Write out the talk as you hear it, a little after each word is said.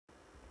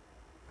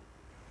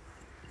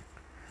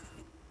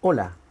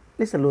Hola,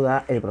 les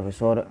saluda el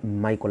profesor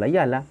Michael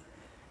Ayala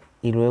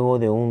y luego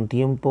de un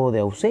tiempo de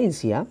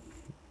ausencia,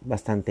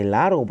 bastante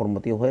largo por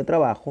motivos de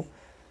trabajo,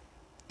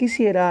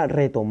 quisiera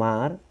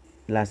retomar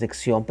la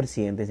sección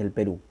Presidentes del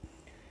Perú.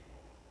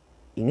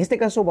 En este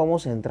caso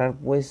vamos a entrar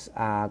pues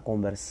a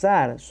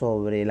conversar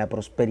sobre la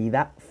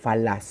prosperidad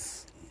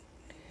falaz.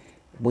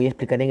 Voy a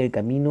explicar en el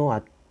camino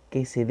a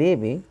qué se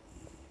debe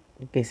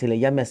que se le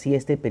llame así a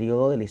este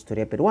periodo de la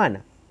historia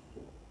peruana,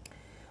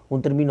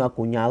 un término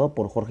acuñado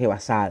por Jorge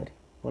Basadre,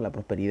 ¿no? La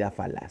prosperidad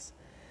falaz.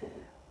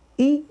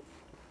 Y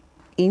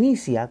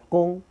inicia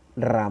con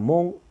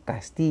Ramón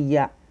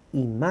Castilla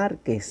y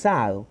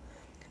Marquesado,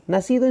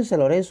 nacido en San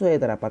Lorenzo de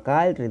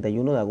Tarapacá el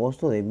 31 de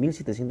agosto de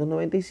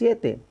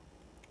 1797.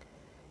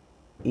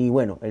 Y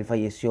bueno, él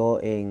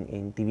falleció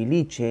en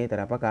Tibiliche,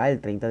 Tarapacá, el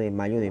 30 de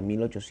mayo de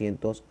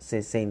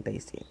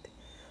 1867.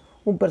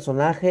 Un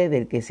personaje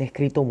del que se ha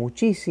escrito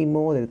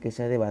muchísimo, del que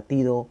se ha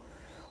debatido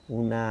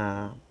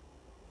una,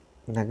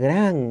 una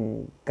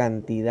gran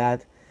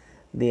cantidad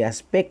de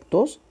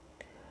aspectos.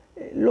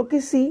 Lo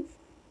que sí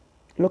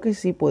Lo que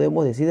sí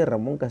podemos decir de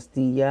Ramón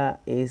Castilla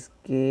es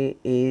que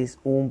es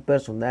un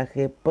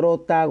personaje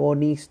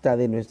protagonista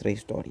de nuestra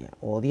historia.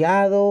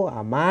 Odiado,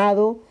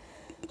 amado,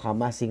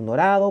 jamás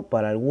ignorado.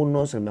 Para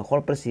algunos el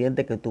mejor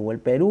presidente que tuvo el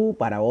Perú,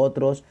 para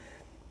otros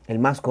el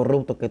más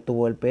corrupto que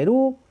tuvo el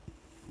Perú.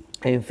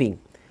 En fin.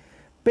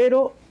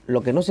 Pero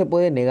lo que no se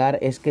puede negar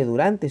es que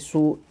durante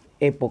su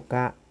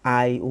época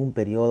hay un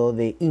periodo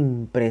de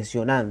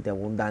impresionante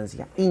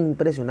abundancia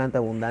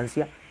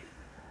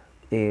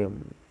eh,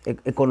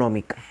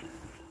 económica.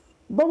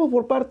 Vamos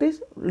por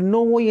partes,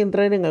 no voy a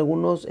entrar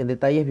en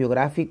detalles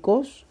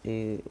biográficos.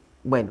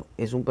 Bueno,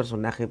 es un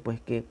personaje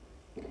pues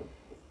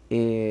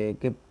eh,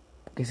 que,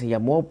 que se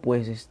llamó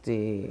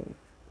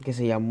que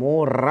se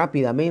llamó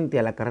rápidamente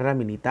a la carrera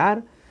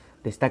militar,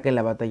 destaca en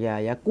la batalla de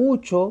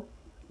Ayacucho,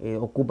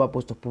 ocupa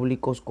puestos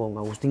públicos con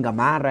Agustín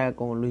Gamarra,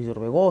 con Luis de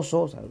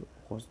Orbegoso, o sea,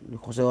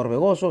 José de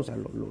Orbegoso, o sea,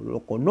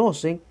 lo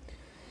conocen.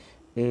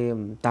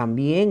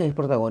 También es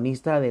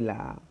protagonista de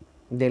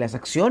las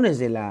acciones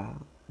de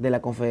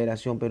la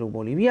Confederación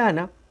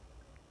Perú-Boliviana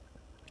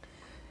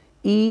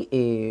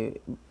y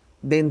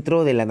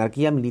dentro de la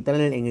anarquía militar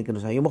en el que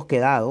nos habíamos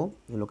quedado,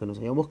 en lo que nos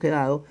habíamos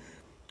quedado,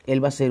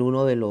 él va a ser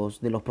uno de los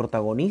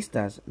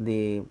protagonistas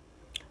de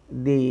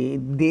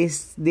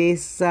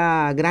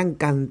esa gran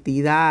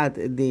cantidad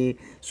de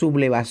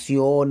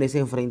sublevaciones,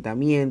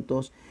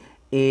 enfrentamientos.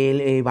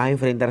 Él va a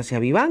enfrentarse a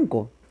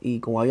Vivanco y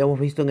como habíamos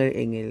visto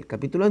en el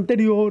capítulo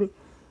anterior,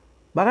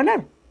 va a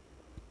ganar.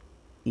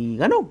 Y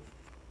ganó.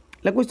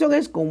 La cuestión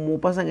es, como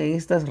pasan en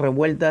estas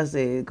revueltas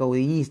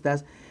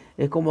caudillistas,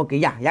 es como que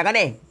ya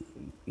gané.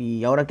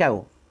 ¿Y ahora qué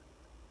hago?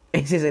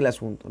 Ese es el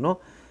asunto, ¿no?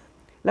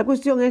 La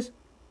cuestión es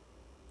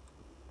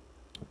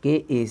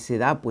que se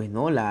da, pues,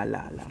 ¿no?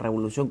 La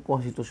revolución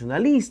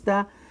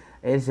constitucionalista.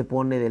 Él se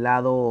pone de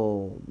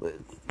lado.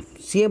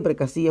 Siempre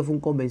Castilla fue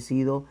un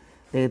convencido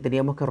de que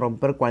teníamos que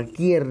romper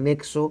cualquier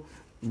nexo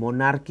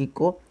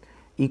monárquico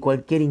y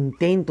cualquier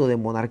intento de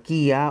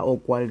monarquía o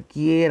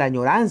cualquier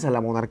añoranza a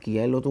la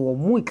monarquía. Él lo tuvo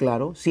muy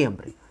claro,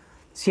 siempre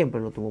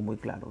lo tuvo muy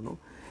claro, ¿no?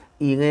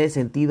 Y en ese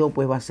sentido,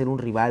 pues va a ser un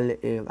rival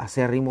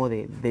acérrimo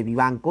de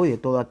Vivanco y de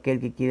todo aquel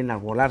que quiere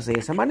enarbolarse de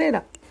esa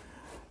manera.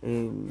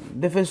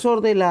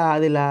 Defensor de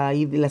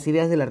las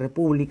ideas de la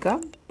República,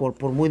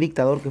 por muy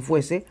dictador que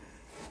fuese,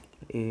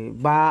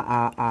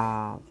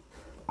 va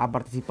a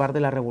participar de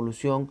la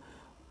revolución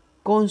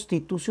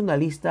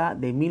constitucionalista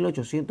de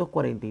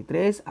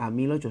 1843 a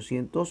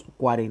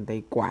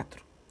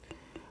 1844.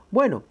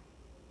 Bueno,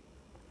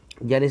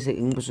 ya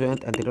en un episodio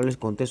anterior les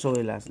conté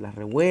sobre las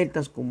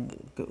revueltas,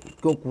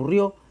 qué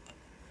ocurrió.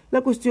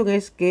 La cuestión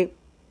es que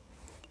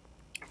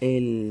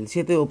el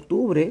 7 de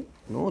octubre,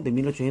 ¿no?, de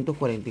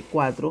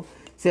 1844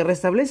 se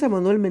restablece a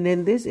Manuel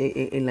Menéndez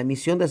en la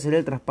misión de hacer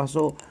el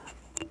traspaso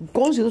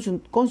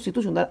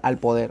constitucional al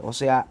poder. O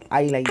sea,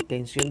 hay la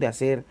intención de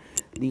hacer,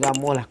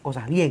 digamos, las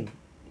cosas bien.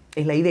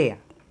 Es la idea,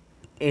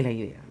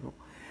 ¿no?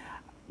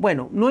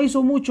 Bueno, no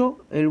hizo mucho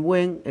el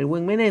buen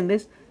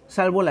Menéndez,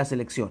 salvo las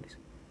elecciones.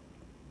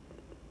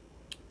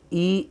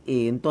 Y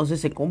entonces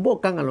se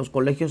convocan a los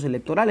colegios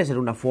electorales, era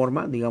una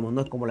forma, digamos,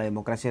 no es como la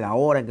democracia de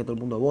ahora en que todo el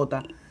mundo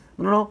vota.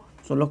 No,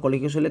 son los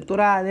colegios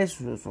electorales,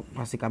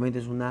 básicamente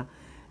es una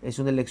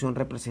elección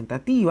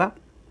representativa.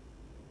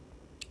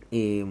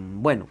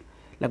 Bueno,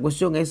 la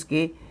cuestión es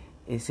que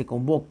se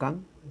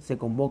convocan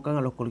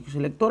a los colegios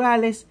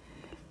electorales.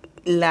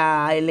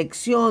 La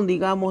elección,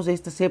 digamos, de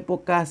estas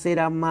épocas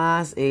era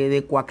más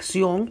de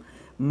coacción,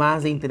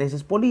 más de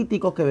intereses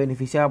políticos que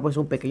beneficiaba pues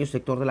un pequeño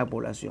sector de la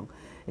población.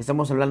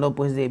 Estamos hablando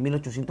pues de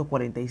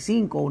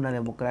 1845, una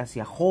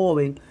democracia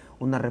joven,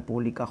 una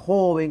república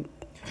joven.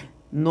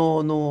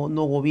 No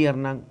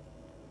gobiernan,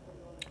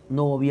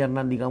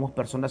 digamos,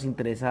 personas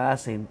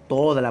interesadas en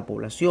toda la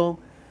población.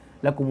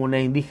 La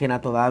comunidad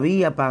indígena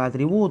todavía paga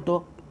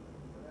tributo.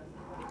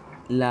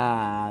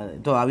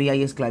 Todavía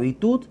hay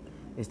esclavitud.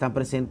 Están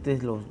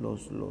presentes los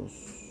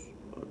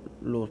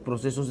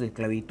procesos de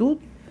esclavitud.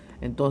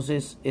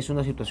 Entonces es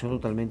una situación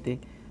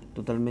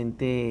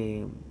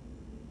totalmente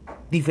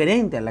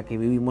diferente a la que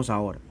vivimos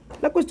ahora.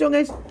 La cuestión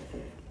es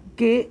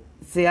que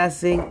se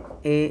hacen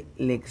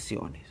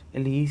elecciones.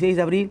 El 16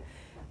 de abril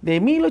de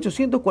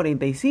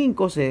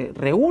 1845 se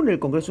reúne el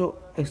Congreso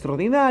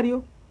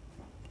Extraordinario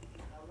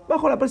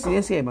bajo la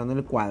presidencia de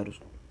Manuel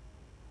Cuadros.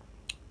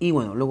 Y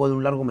bueno, luego de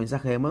un largo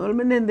mensaje de Manuel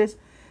Menéndez,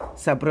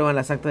 se aprueban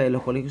las actas de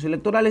los colegios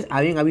electorales.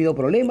 Habían habido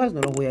problemas,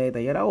 no los voy a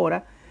detallar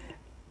ahora,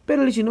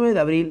 pero el 19 de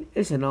abril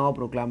el Senado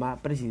proclama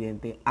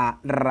presidente a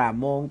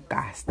Ramón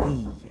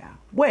Castilla.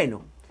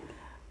 Bueno,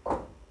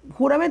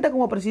 juramenta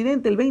como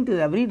presidente el 20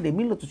 de abril de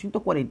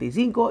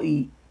 1845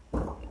 y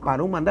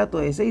para un mandato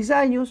de 6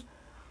 años.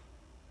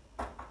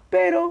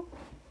 Pero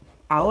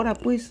ahora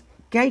pues,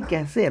 ¿qué hay que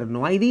hacer?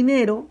 No hay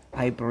dinero,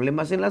 hay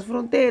problemas en las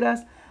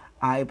fronteras,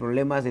 hay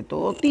problemas de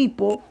todo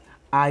tipo,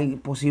 hay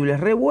posibles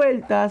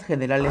revueltas,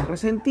 generales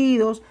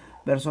resentidos,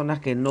 personas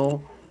que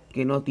no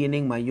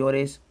tienen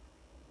mayores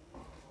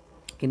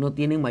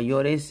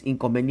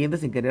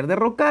inconvenientes en querer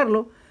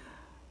derrocarlo.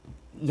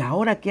 ¿Y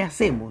ahora qué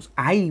hacemos?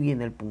 Ahí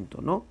viene el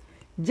punto, ¿no?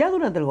 Ya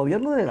durante el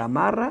gobierno de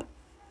Gamarra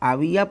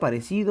había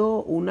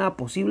aparecido una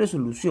posible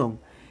solución,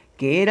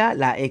 que era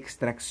la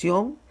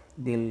extracción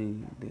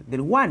del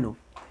guano,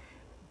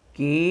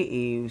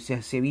 que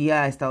se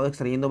había estado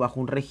extrayendo bajo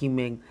un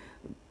régimen,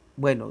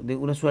 bueno, de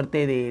una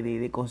suerte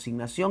de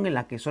consignación en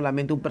la que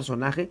solamente un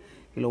personaje,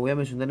 que lo voy a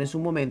mencionar en su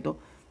momento,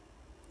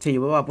 se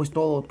llevaba pues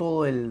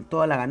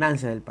toda la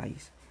ganancia del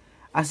país.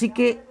 Así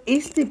que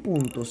este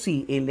punto,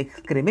 sí, el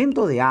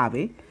excremento de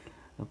ave,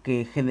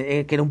 que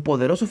era un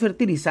poderoso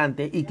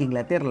fertilizante y que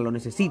Inglaterra lo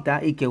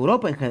necesita y que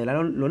Europa en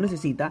general lo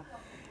necesita,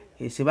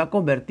 se va a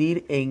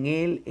convertir en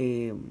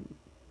el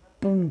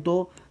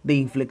punto de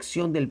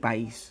inflexión del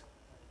país.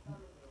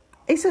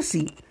 Es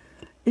así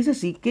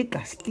que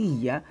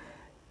Castilla,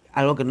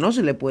 algo que no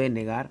se le puede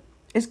negar,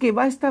 es que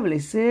va a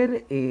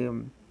establecer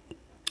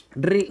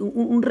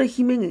un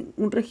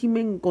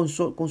régimen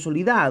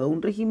consolidado,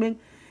 un régimen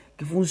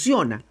que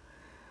funciona.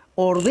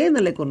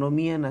 Ordena la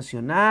economía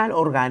nacional,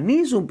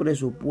 organiza un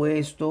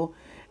presupuesto,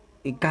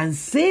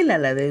 cancela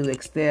la deuda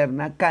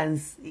externa,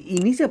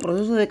 inicia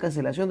procesos de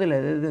cancelación de la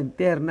deuda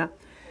interna.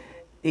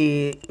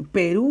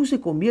 Perú se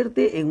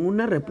convierte en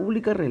una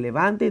república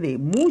relevante de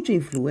mucha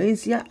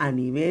influencia a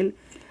nivel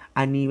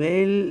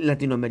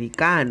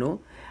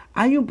latinoamericano.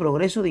 Hay un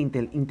progreso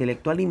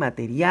intelectual y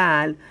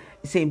material.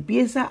 Se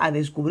empieza a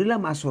descubrir la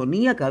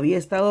Amazonía, que había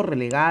estado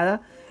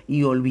relegada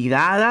y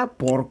olvidada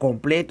por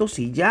completo.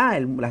 Si ya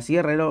la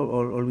sierra era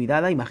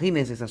olvidada,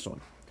 imagínense esa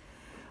zona.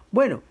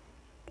 Bueno,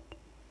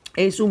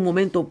 es un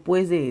momento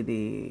pues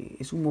de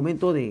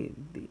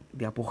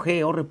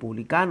apogeo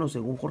republicano,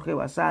 según Jorge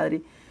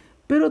Basadre,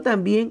 pero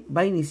también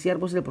va a iniciar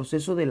pues el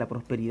proceso de la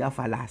prosperidad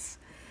falaz.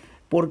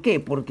 ¿Por qué?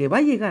 Porque va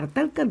a llegar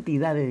tal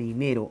cantidad de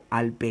dinero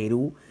al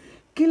Perú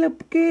que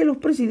los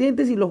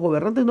presidentes y los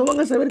gobernantes no van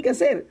a saber qué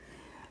hacer.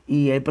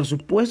 Y el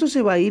presupuesto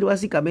se va a ir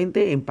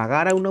básicamente en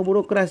pagar a una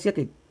burocracia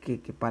que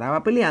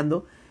paraba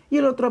peleando, y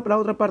la otra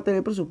parte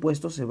del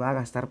presupuesto se va a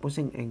gastar pues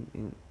en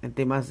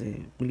temas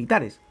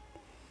militares.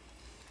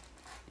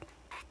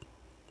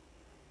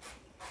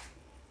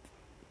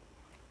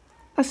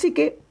 Así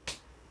que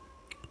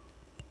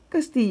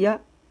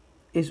Castilla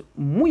es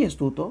muy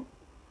astuto,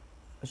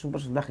 es un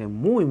personaje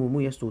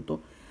muy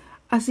astuto,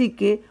 así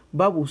que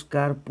va a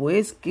buscar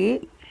pues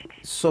que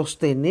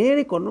sostener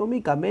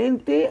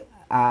económicamente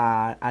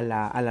a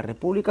la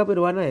República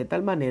Peruana de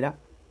tal manera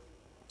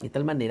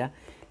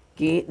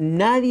que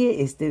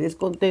nadie esté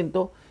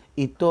descontento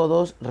y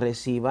todos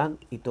reciban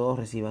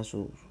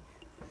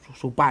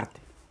su parte,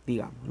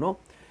 digamos, ¿no?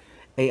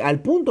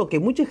 Al punto que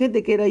mucha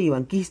gente que era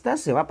ibanquista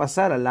se va a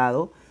pasar al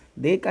lado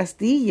de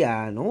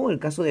Castilla, ¿no? El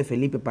caso de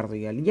Felipe Pardo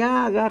y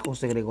Aliaga,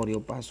 José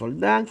Gregorio Paz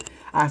Soldán,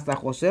 hasta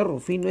José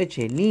Rufino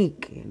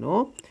Echenique,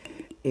 ¿no?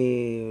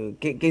 Que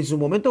en su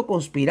momento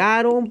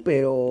conspiraron,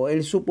 pero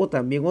él supo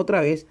también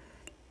otra vez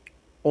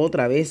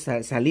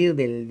salir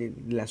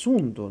del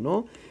asunto,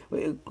 ¿no?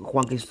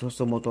 Juan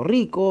Cristóbal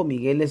Torrico,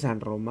 Miguel de San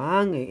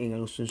Román,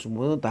 en su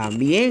momento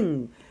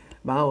también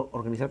van a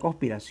organizar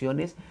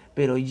conspiraciones,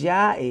 pero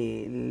ya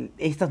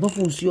estas no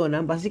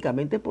funcionan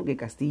básicamente porque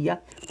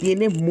Castilla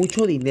tiene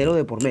mucho dinero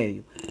de por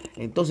medio.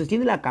 Entonces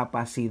tiene la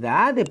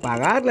capacidad de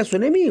pagarle a su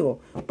enemigo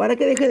para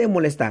que deje de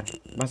molestar.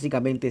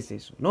 Básicamente es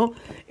eso, ¿no?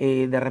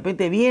 De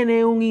repente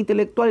viene un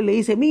intelectual y le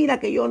dice,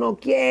 mira que yo no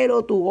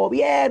quiero tu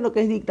gobierno,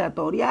 que es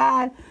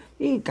dictatorial.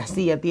 Y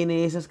Castilla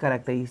tiene esas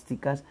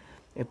características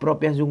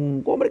propias de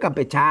un hombre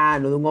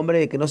campechano, de un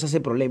hombre que no se hace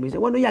problema. Y dice,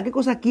 bueno, ya, ¿qué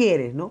cosa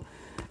quieres, no?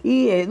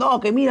 Y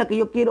no, que mira que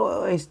yo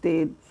quiero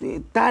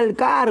tal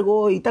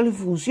cargo y tales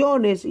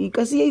funciones. Y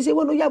Castilla dice,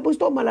 bueno, ya, pues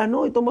tómala,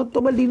 ¿no? Y toma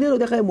el dinero y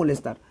deja de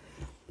molestar.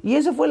 Y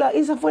esa fue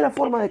la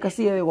forma de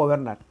Castilla de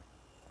gobernar.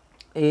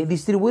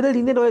 Distribuir el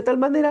dinero de tal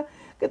manera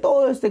que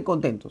todos estén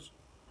contentos.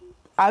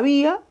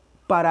 Había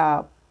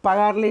para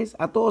pagarles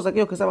a todos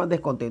aquellos que estaban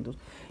descontentos.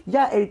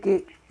 Ya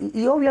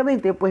y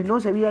obviamente, pues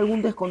no, se había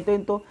algún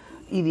descontento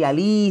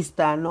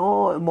idealista,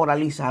 ¿no?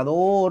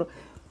 Moralizador,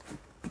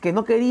 que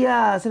no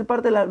quería ser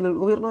parte del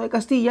gobierno de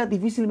Castilla,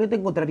 difícilmente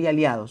encontraría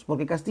aliados,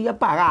 porque Castilla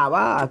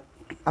pagaba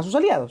a sus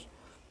aliados.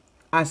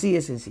 Así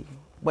de sencillo.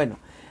 Bueno,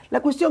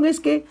 la cuestión es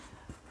que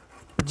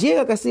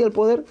llega Castilla al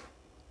poder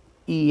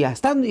y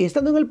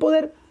estando en el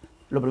poder,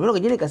 lo primero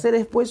que tiene que hacer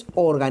es pues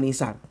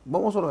organizar.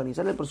 Vamos a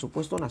organizar el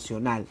presupuesto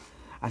nacional.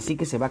 Así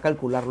que se va a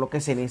calcular lo que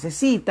se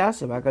necesita,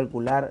 se va a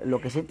calcular lo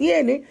que se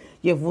tiene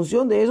y en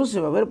función de eso se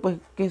va a ver pues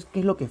qué es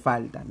lo que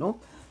falta, ¿no?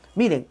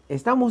 Miren,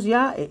 estamos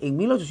ya en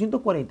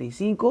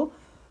 1845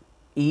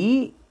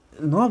 y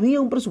no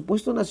había un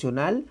presupuesto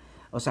nacional.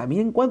 O sea,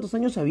 miren cuántos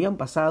años habían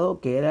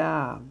pasado que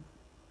era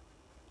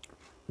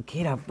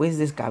pues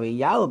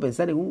descabellado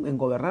pensar en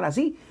gobernar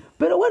así.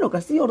 Pero bueno,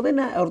 Castilla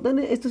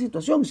ordena esta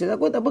situación y se da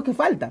cuenta pues que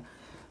falta,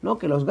 ¿no?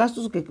 Que los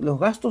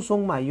gastos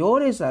son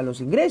mayores a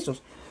los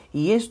ingresos.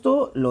 Y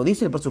esto lo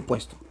dice el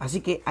presupuesto. Así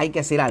que hay que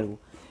hacer algo.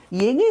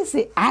 Y en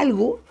ese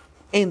algo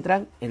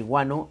entran el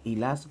guano y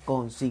las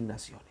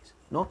consignaciones,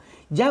 ¿no?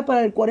 Ya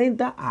para el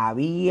 40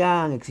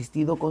 habían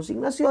existido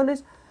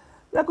consignaciones.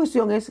 La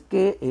cuestión es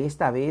que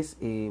esta vez,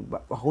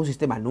 bajo un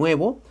sistema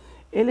nuevo,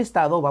 el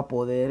Estado va a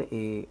poder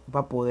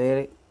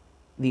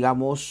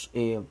digamos,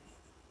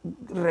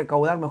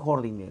 recaudar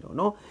mejor dinero,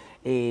 ¿no?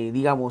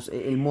 Digamos,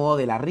 el modo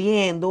del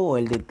arriendo o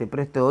el de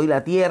te doy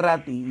la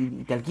tierra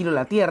y te alquilo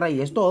la tierra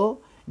y es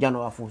todo, ya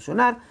no va a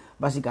funcionar.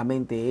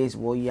 Básicamente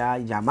voy a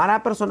llamar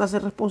a personas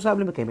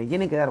responsables que me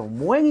tienen que dar un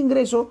buen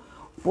ingreso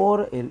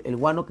por el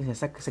guano que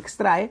se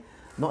extrae,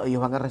 ¿no?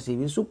 Ellos van a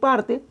recibir su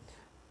parte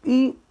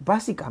y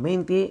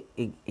básicamente,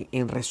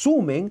 en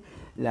resumen,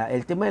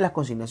 el tema de las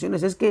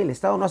consignaciones es que el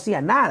Estado no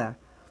hacía nada.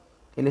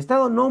 El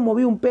Estado no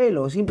movía un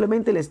pelo,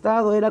 simplemente el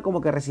Estado era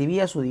como que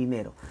recibía su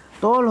dinero.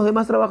 Todos los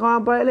demás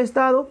trabajaban para el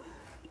Estado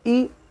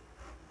y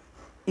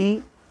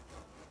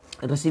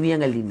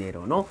recibían el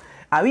dinero, ¿no?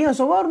 Había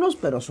sobornos,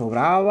 pero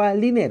sobraba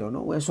el dinero,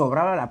 ¿no?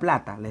 Sobraba la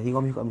plata, les digo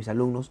a mis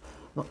alumnos,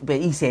 ¿no?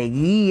 Y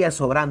seguía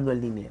sobrando el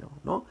dinero,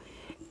 ¿no?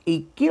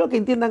 Y quiero que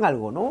entiendan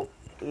algo, ¿no?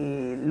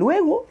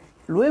 Luego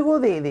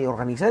de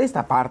organizar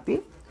esta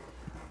parte,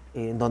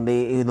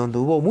 donde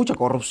hubo mucha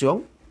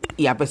corrupción,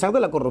 y a pesar de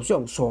la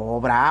corrupción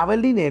sobraba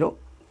el dinero,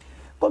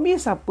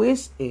 comienza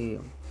pues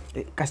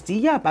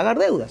Castilla a pagar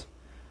deudas.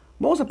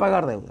 Vamos a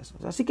pagar deudas.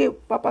 Así que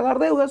para pagar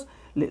deudas,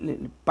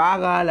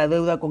 paga la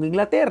deuda con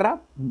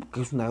Inglaterra,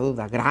 que es una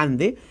deuda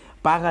grande,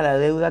 paga la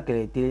deuda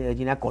que le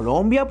tiene a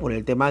Colombia por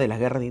el tema de las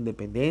guerras de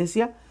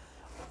independencia,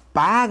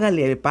 paga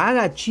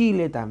a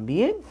Chile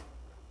también,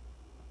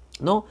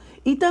 ¿no?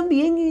 Y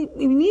también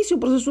inicia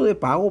un proceso de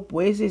pago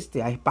pues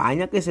a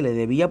España, que se le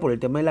debía por el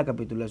tema de la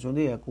capitulación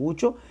de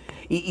Ayacucho,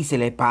 y se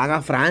le paga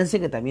a Francia,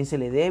 que también se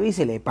le debe, y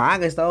se le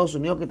paga a Estados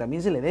Unidos, que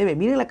también se le debe.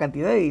 Miren la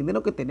cantidad de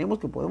dinero que tenemos,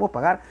 que podemos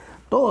pagar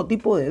todo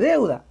tipo de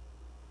deuda.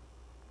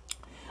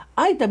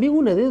 Hay también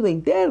una deuda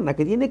interna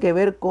que tiene que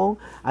ver con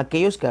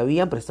aquellos que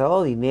habían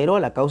prestado dinero a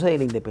la causa de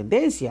la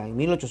independencia en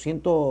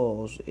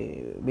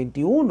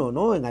 1821,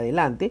 ¿no? En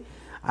adelante.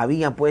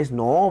 Habían pues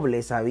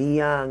nobles,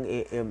 habían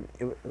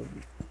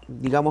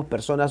digamos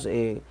personas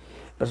que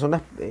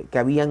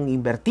habían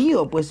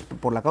invertido pues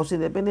por la causa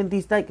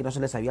independentista y que no se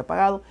les había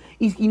pagado,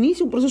 y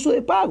inicia un proceso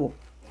de pago,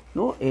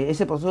 ¿no?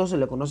 Ese proceso se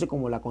le conoce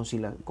como la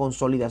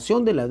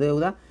consolidación de la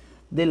deuda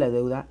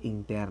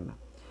interna.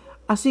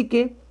 Así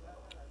que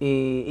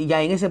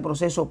ya en ese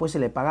proceso pues se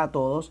le paga a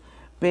todos,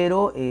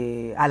 pero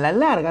a la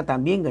larga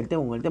también el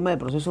tema del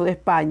proceso de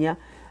España,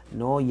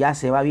 ¿no? Ya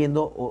se va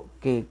viendo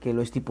que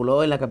lo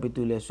estipulado en la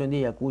capitulación de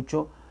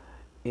Ayacucho,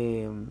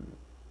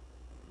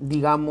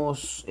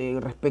 digamos,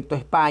 respecto a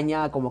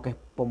España, como que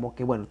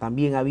bueno,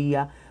 también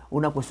había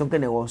una cuestión que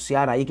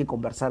negociar ahí, que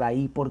conversar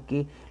ahí,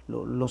 porque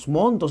los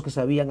montos que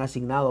se habían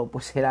asignado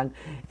pues eran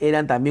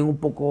también un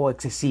poco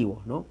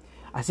excesivos, ¿no?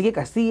 Así que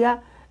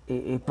Castilla,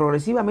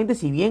 progresivamente,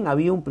 si bien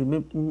había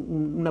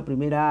una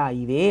primera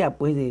idea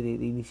pues de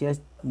iniciar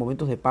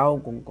momentos de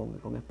pago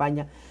con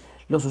España,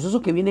 los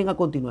sucesos que vienen a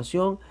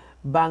continuación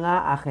van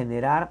a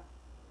generar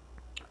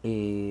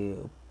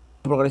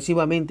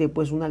progresivamente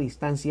pues una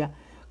distancia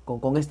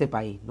con este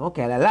país, ¿no?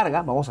 Que a la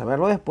larga, vamos a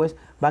verlo después,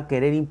 va a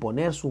querer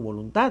imponer su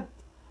voluntad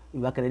y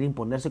va a querer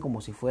imponerse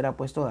como si fuera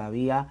pues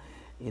todavía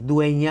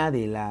dueña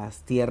de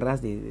las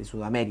tierras de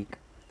Sudamérica.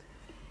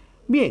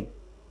 Bien,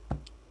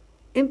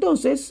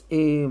 entonces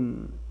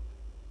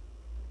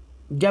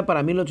ya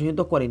para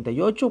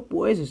 1848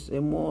 pues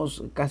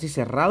hemos casi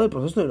cerrado el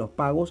proceso de los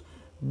pagos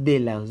de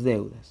las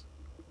deudas,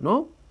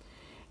 ¿no?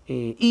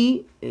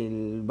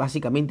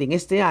 Básicamente en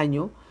este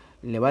año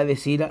le va a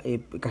decir,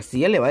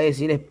 Castilla le va a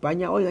decir a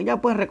España, oigan,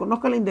 ya pues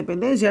reconozca la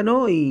independencia,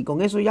 ¿no? Y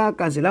con eso ya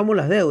cancelamos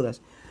las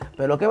deudas.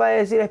 Pero ¿qué va a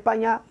decir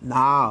España?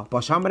 No,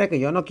 pues hombre, que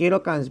yo no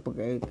quiero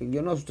porque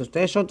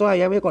ustedes son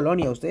todavía mi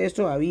colonia, ustedes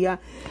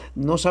todavía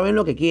no saben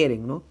lo que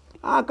quieren, ¿no?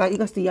 Y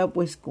Castilla,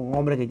 pues, con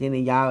hombre que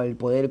tiene ya el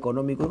poder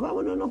económico, dijo,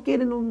 bueno, no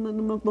quieres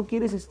no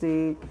quieres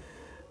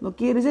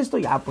esto,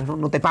 ya, pues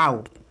no te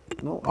pago,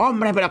 ¿no?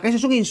 Hombre, pero que eso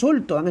es un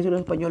insulto, van a decir los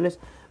españoles,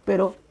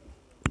 pero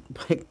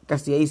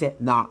Castilla dice,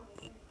 no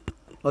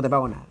te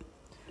pago nada.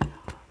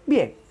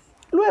 Bien,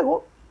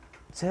 luego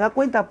se da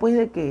cuenta pues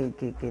de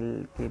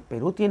que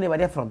Perú tiene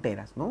varias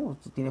fronteras, ¿no?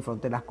 Tiene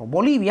fronteras con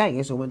Bolivia, en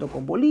ese momento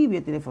con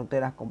Bolivia, tiene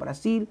fronteras con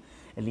Brasil,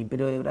 el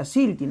Imperio de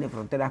Brasil, tiene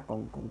fronteras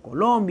con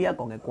Colombia,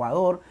 con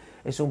Ecuador.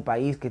 Es un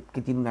país que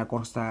tiene una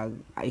costa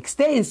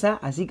extensa,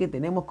 así que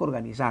tenemos que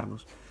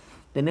organizarnos.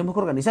 Tenemos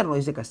que organizarnos,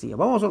 dice Castilla.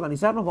 Vamos a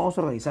organizarnos, vamos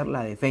a organizar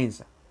la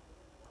defensa.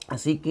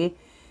 Así que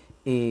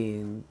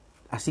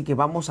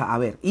vamos a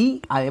ver.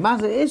 Y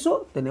además de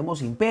eso,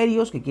 tenemos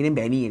imperios que quieren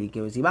venir. Y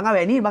que si van a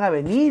venir, van a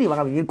venir y van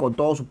a venir con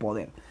todo su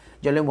poder.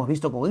 Ya lo hemos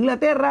visto con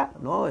Inglaterra,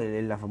 ¿no?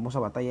 La famosa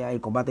batalla, el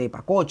combate de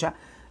Pacocha.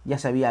 Ya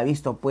se había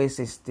visto,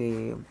 pues,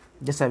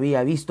 ya se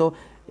había visto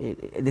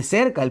de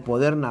cerca el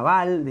poder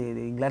naval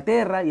de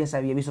Inglaterra. Ya se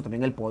había visto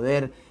también el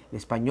poder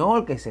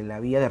español, que se le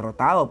había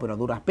derrotado, pero a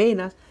duras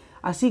penas.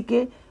 Así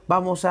que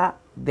vamos a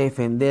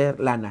defender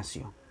la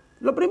nación.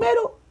 Lo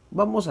primero,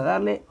 vamos a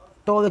darle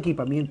todo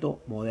equipamiento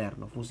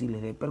moderno,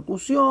 fusiles de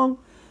percusión,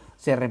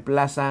 se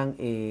reemplazan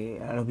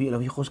a los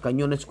viejos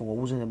cañones con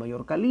obuses de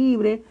mayor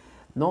calibre,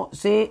 ¿no?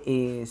 Se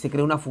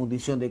crea una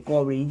fundición de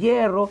cobre y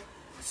hierro,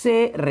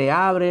 se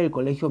reabre el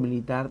Colegio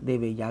Militar de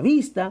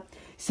Bellavista,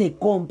 se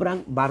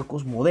compran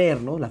barcos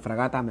modernos, la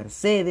fragata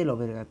Mercedes,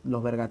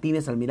 los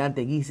bergatines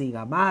Almirante Guise y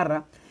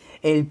Gamarra,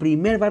 el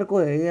primer barco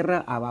de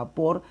guerra a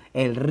vapor,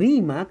 el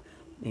Rímac,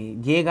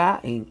 llega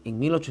en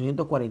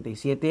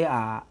 1847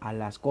 a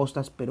las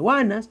costas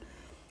peruanas.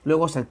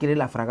 Luego se adquiere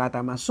la fragata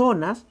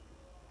Amazonas.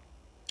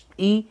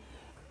 Y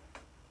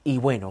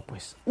bueno,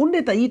 pues un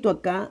detallito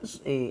acá,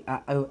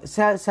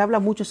 se habla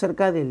mucho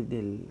acerca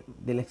de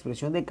la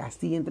expresión de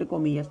Castilla, entre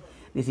comillas,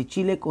 de si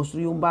Chile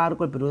construye un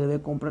barco, el Perú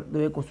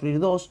debe construir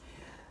dos,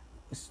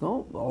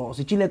 ¿no? O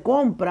si Chile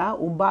compra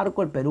un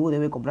barco, el Perú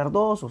debe comprar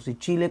dos, o si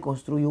Chile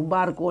construye un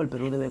barco, el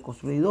Perú debe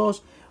construir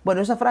dos. Bueno,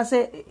 esa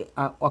frase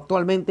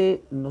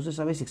actualmente no se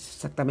sabe si es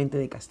exactamente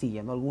de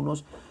Castilla, ¿no?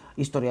 Algunos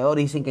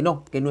historiadores dicen que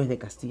no es de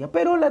Castilla,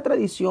 pero la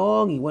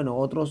tradición y bueno,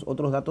 otros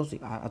datos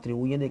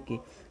atribuyen de que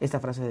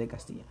esta frase es de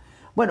Castilla.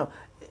 Bueno,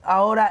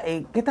 ahora,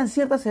 ¿qué tan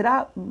cierta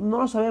será?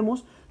 No lo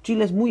sabemos.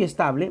 Chile es muy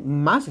estable,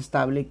 más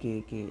estable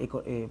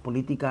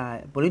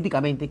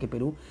políticamente que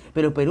Perú,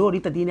 pero Perú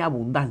ahorita tiene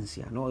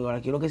abundancia, ¿no?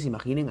 Ahora quiero que se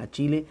imaginen a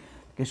Chile,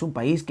 que es un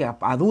país que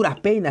a duras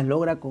penas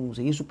logra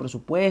conseguir su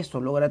presupuesto,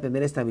 logra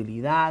tener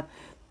estabilidad,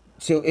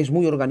 es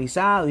muy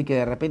organizado, y que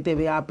de repente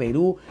vea a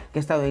Perú, que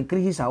ha estado en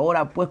crisis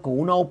ahora, pues con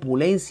una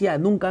opulencia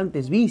nunca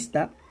antes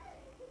vista.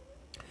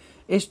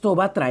 Esto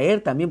va a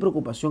traer también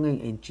preocupación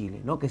en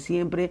Chile, ¿no? Que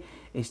siempre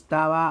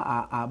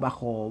estaba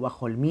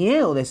bajo el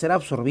miedo de ser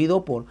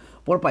absorbido por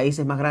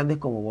países más grandes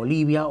como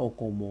Bolivia o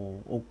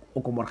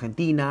como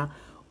Argentina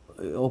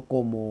o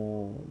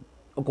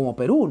como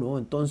Perú, ¿no?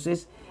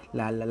 Entonces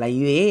la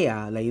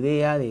idea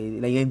de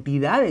la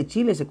identidad de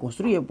Chile se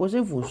construye pues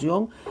en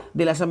función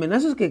de las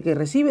amenazas que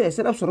recibe de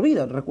ser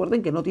absorbida.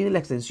 Recuerden que no tiene la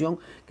extensión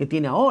que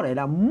tiene ahora,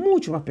 era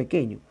mucho más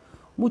pequeño,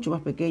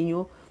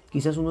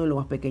 quizás uno de los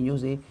más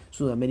pequeños de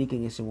Sudamérica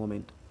en ese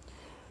momento.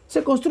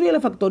 Se construye la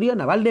factoría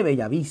naval de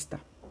Bellavista.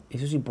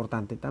 Eso es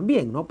importante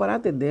también, ¿no? Para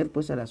atender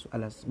pues a las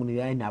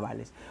unidades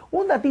navales.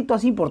 Un datito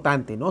así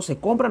importante, ¿no? Se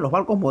compran los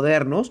barcos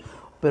modernos,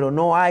 pero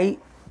no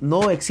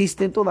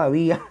existen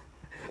todavía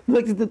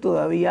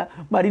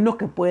marinos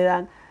que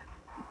puedan,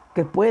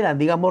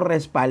 digamos,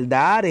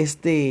 respaldar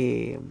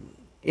este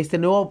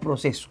nuevo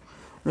proceso.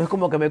 No es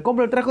como que me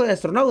compro el traje de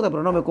astronauta,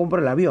 pero no me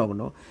compro el avión,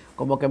 ¿no?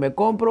 Como que me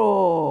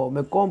compro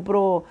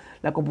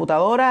la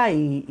computadora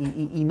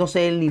y no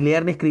sé ni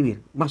leer ni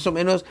escribir. Más o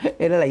menos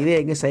era la idea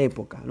en esa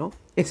época, ¿no?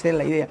 Esa es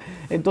la idea.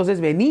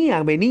 Entonces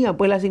venían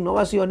pues las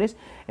innovaciones.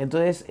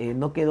 Entonces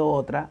no quedó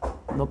otra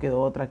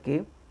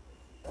que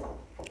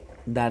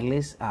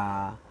darles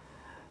a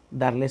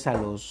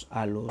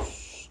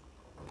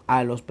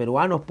los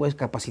peruanos pues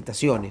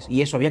capacitaciones,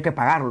 y eso había que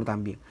pagarlo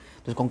también.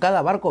 Entonces con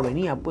cada barco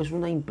venía pues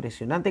una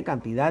impresionante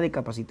cantidad de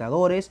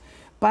capacitadores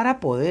para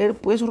poder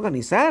pues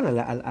organizar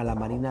a la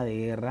Marina de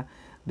Guerra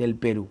del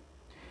Perú.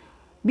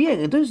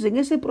 Bien, entonces en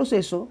ese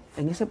proceso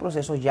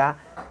ya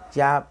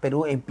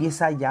Perú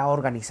empieza ya a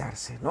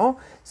organizarse, ¿no?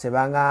 Se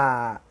van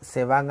a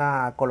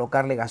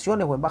colocar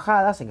legaciones o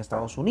embajadas en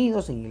Estados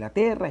Unidos, en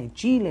Inglaterra, en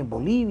Chile, en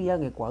Bolivia,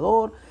 en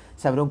Ecuador.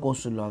 Se abrió un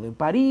consulado en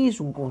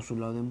París, un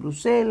consulado en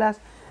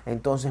Bruselas.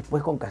 Entonces,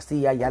 pues con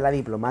Castilla ya la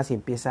diplomacia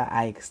empieza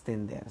a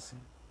extenderse.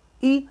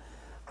 Y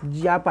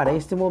ya para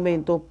este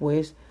momento,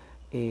 pues,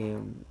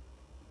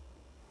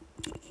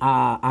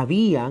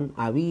 habían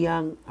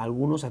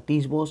algunos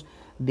atisbos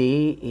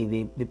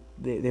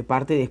de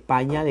parte de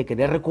España de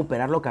querer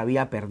recuperar lo que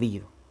había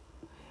perdido.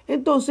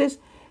 Entonces,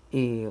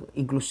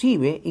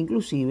 inclusive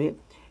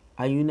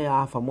hay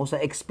una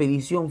famosa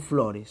Expedición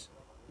Flores,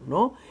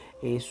 ¿no?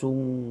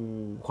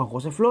 Juan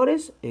José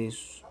Flores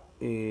es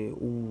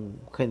un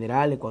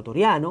general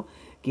ecuatoriano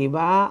que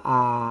va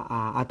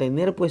a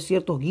tener pues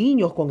ciertos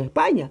guiños con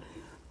España,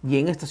 y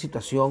en esta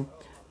situación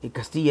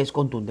Castilla es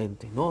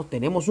contundente, ¿no?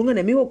 Tenemos un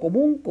enemigo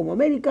común como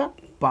América,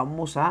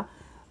 vamos a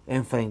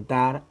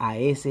enfrentar a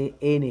ese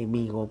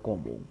enemigo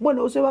común.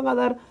 Bueno, se van a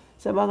dar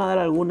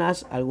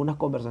algunas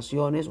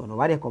conversaciones, bueno,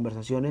 varias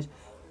conversaciones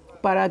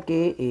para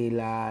que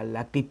la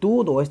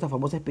actitud o esta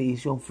famosa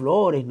expedición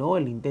Flores, ¿no?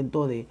 El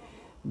intento de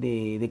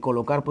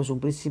colocar pues un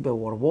príncipe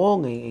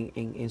Borbón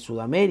en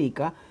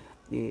Sudamérica,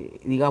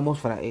 digamos,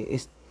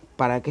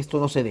 para que esto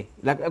no se dé.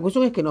 La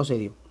cuestión es que no se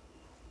dio.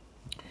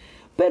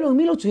 Pero en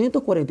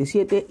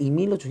 1847 y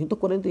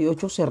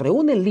 1848 se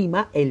reúne en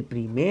Lima el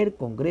primer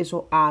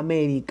Congreso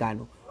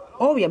Americano.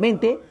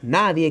 Obviamente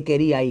nadie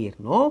quería ir,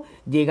 ¿no?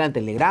 Llegan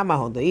telegramas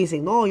donde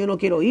dicen, no, yo no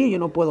quiero ir, yo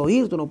no puedo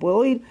ir, tú no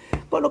puedo ir.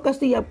 Bueno,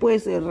 Castilla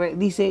pues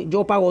dice,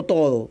 yo pago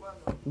todo.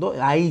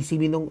 Ahí sí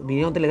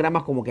vinieron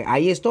telegramas como que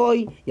ahí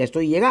estoy, ya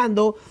estoy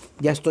llegando,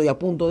 ya estoy a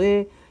punto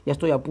de,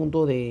 estoy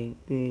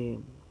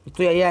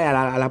ahí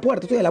a la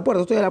puerta, estoy a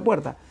la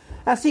puerta.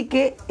 Así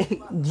que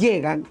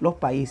llegan los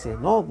países,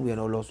 ¿no?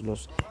 Bueno,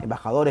 los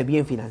embajadores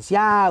bien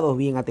financiados,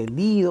 bien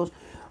atendidos,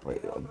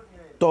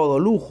 todo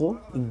lujo,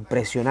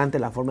 impresionante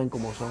la forma en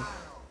cómo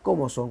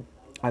son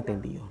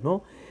atendidos,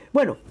 ¿no?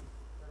 Bueno,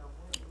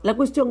 la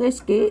cuestión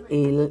es que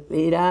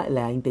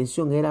la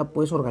intención era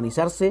pues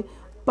organizarse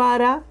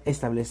para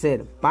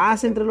establecer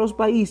paz entre los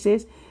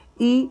países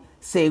y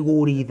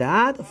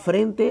seguridad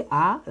frente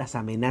a las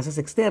amenazas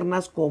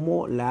externas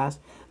como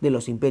las de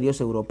los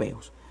imperios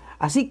europeos.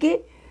 Así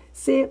que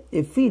se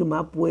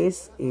firma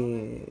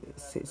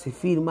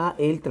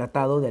el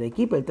Tratado de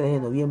Arequipa el 3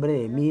 de noviembre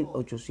de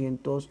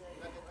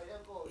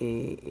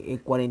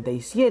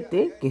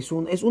 1847, que es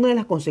una de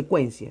las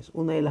consecuencias,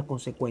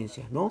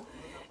 ¿no?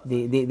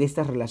 de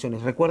estas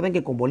relaciones. Recuerden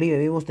que con Bolivia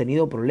habíamos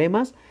tenido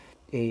problemas,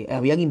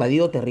 habían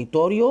invadido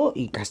territorio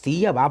y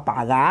Castilla va a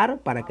pagar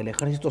para que el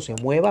ejército se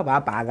mueva, va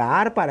a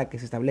pagar para que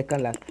se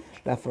establezcan las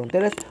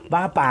fronteras,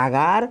 va a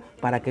pagar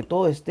para que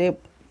todo esté,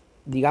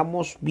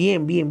 digamos,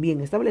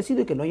 bien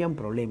establecido y que no hayan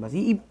problemas.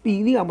 Y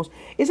digamos,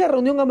 esa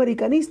reunión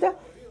americanista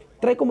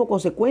trae como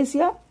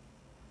consecuencia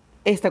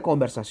esta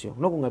conversación,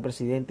 ¿no? Con el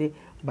presidente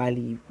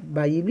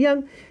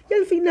Ballivián. Y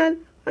al final,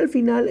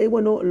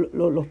 bueno,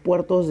 los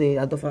puertos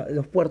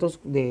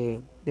de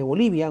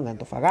Bolivia, en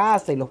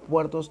Antofagasta, y los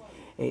puertos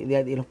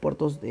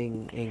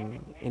en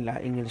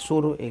el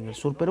sur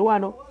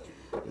peruano,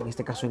 en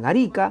este caso en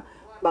Arica,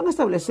 van a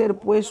establecer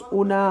pues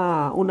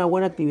una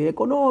buena actividad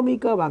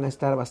económica, van a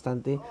estar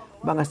bastante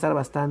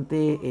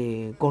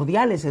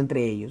cordiales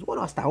entre ellos.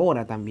 Bueno, hasta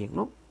ahora también,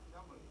 ¿no?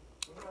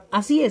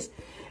 Así es.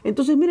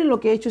 Entonces miren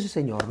lo que ha hecho ese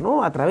señor,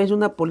 ¿no? A través de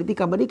una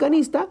política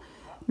americanista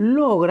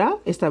logra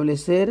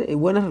establecer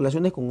buenas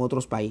relaciones con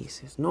otros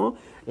países, ¿no?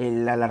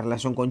 La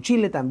relación con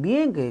Chile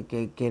también,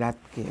 que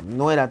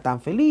no era tan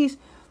feliz,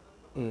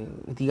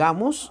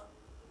 digamos,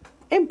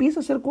 empieza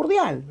a ser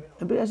cordial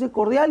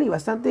y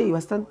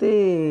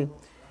bastante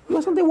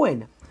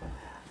buena.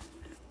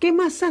 ¿Qué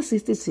más hace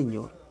este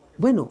señor?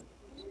 Bueno,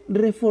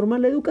 reforma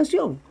la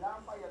educación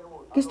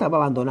que estaba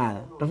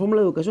abandonada.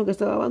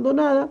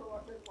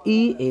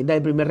 Y da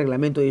el primer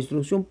reglamento de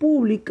instrucción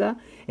pública.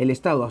 El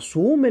Estado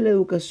asume la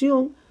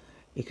educación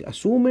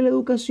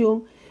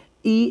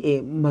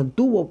y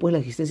mantuvo pues la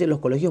existencia de los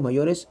colegios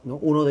mayores, ¿no?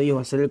 Uno de ellos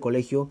va a ser el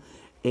colegio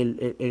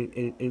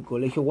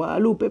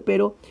Guadalupe,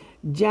 pero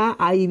ya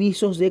hay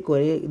visos de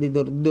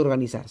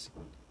organizarse,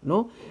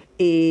 ¿no?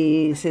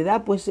 Se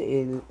da pues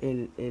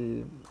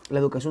la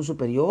educación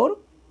superior,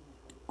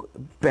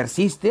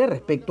 persiste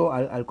respecto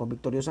al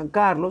Convictorio San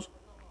Carlos.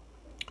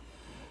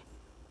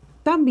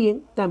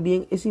 También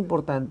es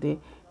importante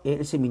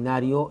el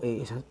seminario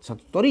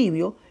Santo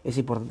Toribio. Es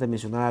importante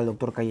mencionar al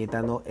doctor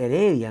Cayetano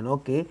Heredia,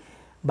 ¿no? Que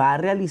va a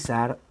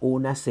realizar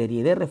una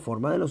serie de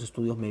reformas de los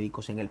estudios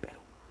médicos en el Perú.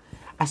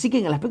 Así que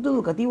en el aspecto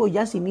educativo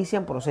ya se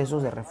inician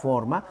procesos de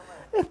reforma.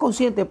 Es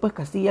consciente pues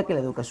Castilla que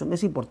la educación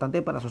es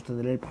importante para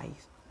sostener el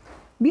país.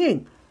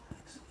 Bien,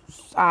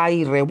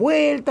 hay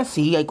revueltas,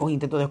 sí, hay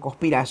intentos de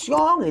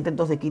conspiración,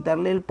 intentos de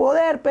quitarle el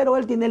poder, pero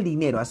él tiene el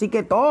dinero, así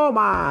que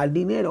toma el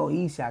dinero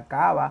y se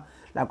acaba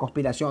la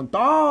conspiración,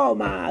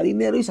 toma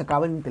dinero y se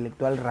acaba el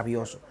intelectual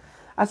rabioso.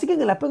 Así que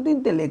en el aspecto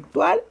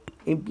intelectual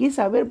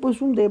empieza a haber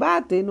pues un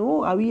debate,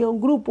 ¿no? Había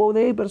un grupo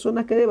de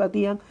personas que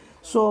debatían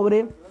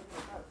sobre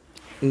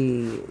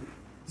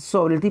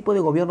el tipo de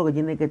gobierno que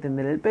tiene que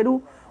tener el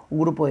Perú. Un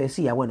grupo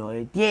decía,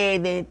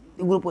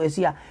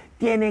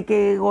 tiene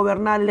que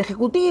gobernar el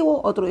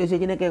Ejecutivo, otro decía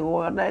tiene que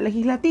gobernar el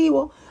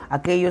Legislativo.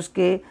 Aquellos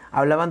que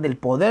hablaban del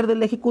poder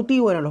del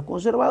Ejecutivo eran los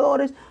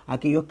conservadores,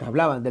 aquellos que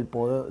hablaban del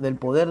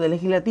poder del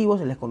Legislativo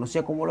se les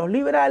conocía como los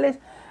liberales.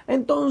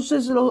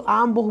 Entonces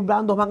ambos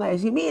bandos van a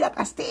decir, mira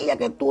Castilla,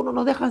 que tú no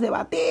nos dejas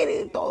debatir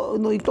y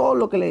todo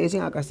lo que le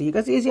decían a Castilla.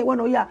 Castilla decía,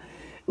 bueno, ya,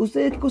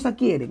 ¿ustedes qué cosa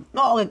quieren?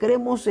 No, que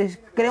queremos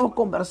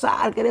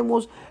conversar,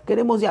 queremos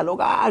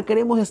dialogar,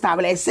 queremos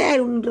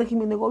establecer un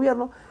régimen de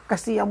gobierno.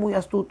 Castilla, muy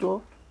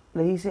astuto,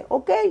 le dice,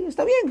 ok,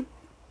 está bien,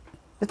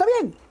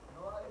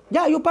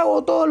 ya, yo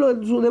pago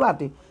su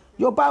debate,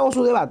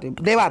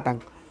 debatan.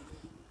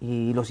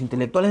 Y los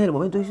intelectuales del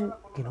momento dicen,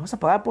 ¿que no vas a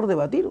pagar por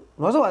debatir?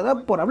 ¿No vas a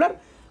pagar por hablar?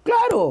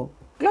 Claro,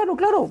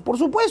 por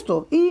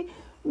supuesto. Y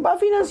va a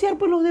financiar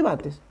pues los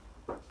debates.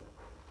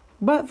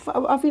 Va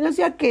a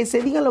financiar que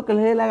se digan lo que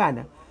les dé la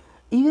gana.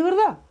 Y de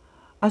verdad,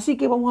 Así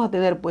que vamos a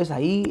tener pues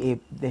ahí,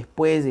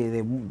 después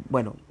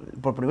bueno,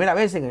 por primera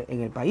vez en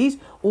el país,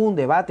 un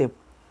debate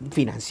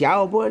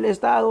financiado por el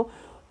Estado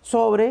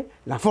sobre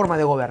la forma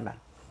de gobernar.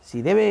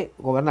 Si debe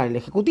gobernar el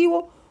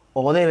Ejecutivo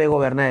o debe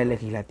gobernar el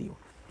Legislativo.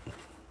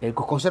 Los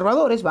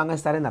conservadores van a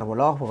estar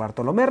enarbolados por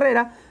Bartolomé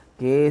Herrera,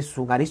 que es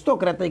un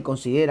aristócrata y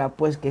considera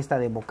pues que esta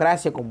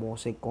democracia, como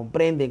se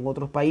comprende en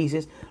otros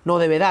países, no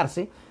debe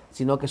darse,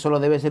 sino que solo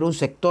debe ser un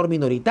sector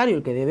minoritario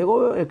el que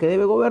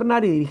debe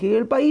gobernar y dirigir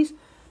el país.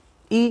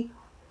 Y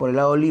por el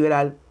lado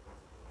liberal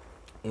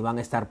van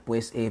a estar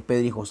pues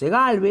Pedro y José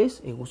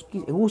Gálvez,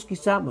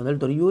 Egusquiza, Manuel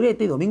Torillo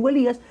Ureta y Domingo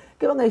Elías,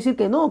 que van a decir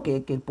que no,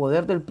 que el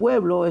poder del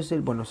pueblo es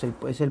el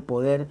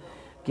poder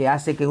que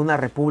hace que una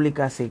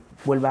república se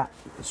vuelva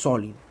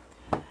sólida.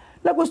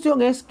 La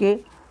cuestión es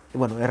que,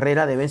 bueno,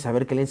 Herrera deben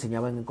saber que le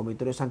enseñaban en el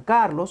Convictorio de San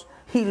Carlos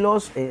y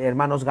los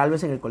hermanos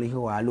Gálvez en el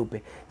Colegio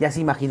Guadalupe. Ya se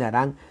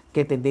imaginarán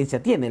qué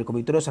tendencia tiene. El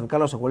Convictorio de San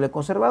Carlos se vuelve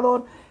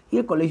conservador y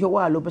el Colegio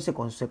Guadalupe se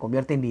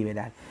convierte en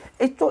liberal.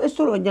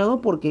 Esto lo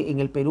añado porque en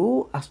el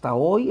Perú hasta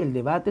hoy el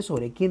debate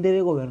sobre quién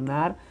debe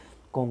gobernar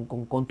con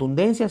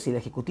contundencia, si el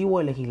Ejecutivo o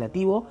el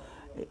Legislativo,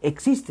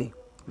 existe.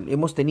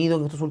 Hemos tenido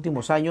en estos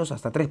últimos años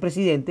hasta 3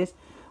 presidentes,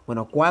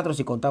 bueno, 4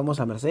 si contamos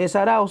a Mercedes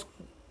Arauz.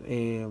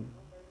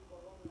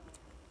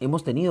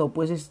 Hemos tenido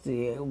pues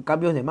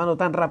cambios de mano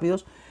tan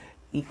rápidos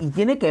y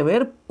tiene que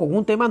ver con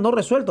un tema no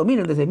resuelto.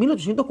 Miren, desde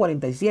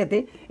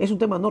 1847 es un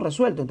tema no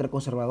resuelto entre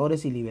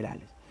conservadores y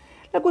liberales.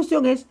 La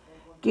cuestión es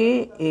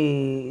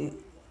que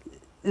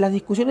las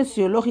discusiones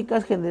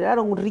ideológicas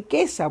generaron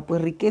riqueza,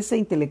 pues riqueza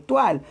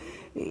intelectual.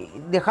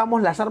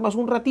 Dejamos las armas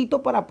un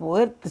ratito para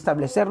poder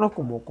establecernos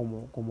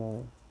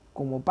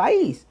como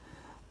país.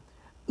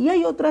 Y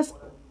hay otras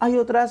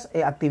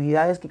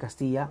actividades que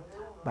Castilla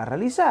va a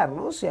realizar,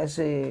 ¿no? O sea,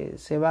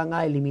 se van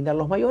a eliminar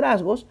los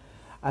mayorazgos,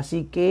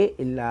 así que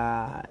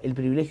el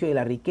privilegio de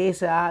la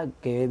riqueza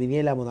que venía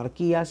de la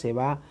monarquía se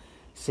va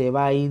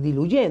a ir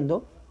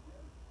diluyendo.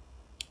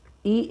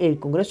 Y el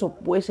Congreso,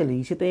 pues, el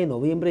 17 de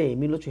noviembre de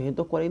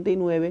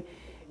 1849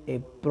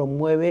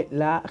 promueve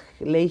la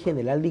Ley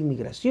General de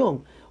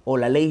Inmigración o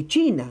la Ley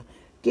China,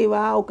 que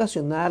va a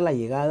ocasionar la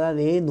llegada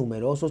de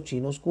numerosos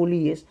chinos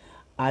culíes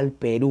al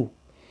Perú.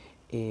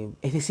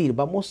 Es decir,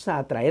 vamos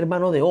a traer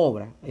mano de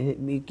obra.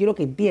 Quiero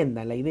que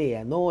entiendan la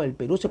idea, ¿no? El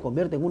Perú se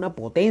convierte en una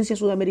potencia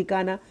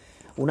sudamericana,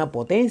 una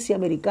potencia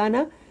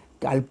americana,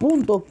 al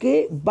punto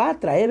que va a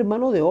traer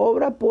mano de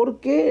obra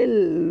porque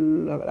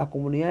las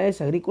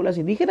comunidades agrícolas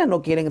indígenas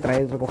no quieren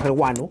recoger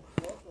guano,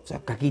 o sea,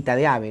 caquita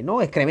de ave,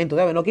 ¿no? Excremento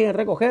de ave, no quieren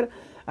recoger,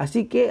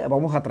 así que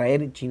vamos a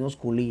traer chinos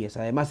culíes.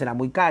 Además será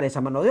muy cara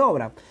esa mano de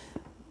obra.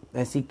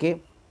 Así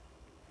que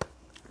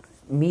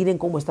miren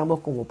cómo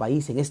estamos como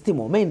país en este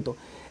momento.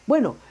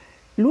 Bueno,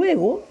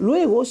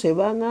 luego se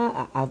van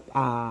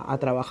a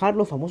trabajar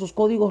los famosos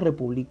códigos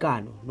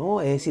republicanos, ¿no?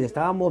 Es decir,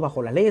 estábamos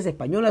bajo las leyes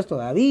españolas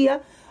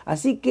todavía,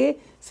 así que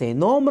se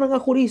nombran a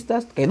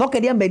juristas que no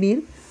querían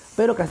venir,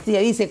 pero Castilla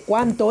dice,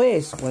 ¿cuánto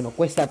es? Bueno,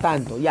 cuesta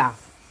tanto, ya,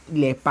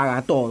 le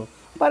paga todo,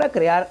 para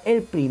crear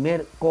el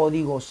primer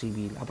Código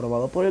Civil,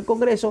 aprobado por el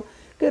Congreso,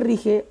 que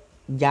rige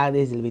ya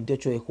desde el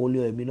 28 de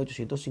julio de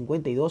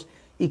 1852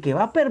 y que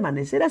va a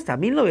permanecer hasta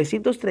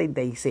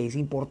 1936.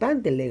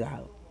 Importante el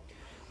legado.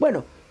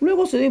 Bueno,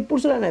 luego se dio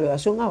impulso a la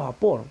navegación a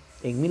vapor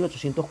en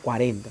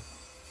 1840.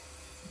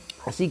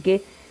 Así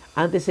que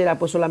antes era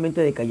pues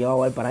solamente de Callao a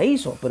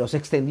Valparaíso, pero se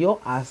extendió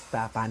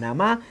hasta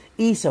Panamá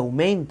y se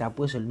aumenta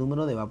pues el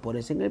número de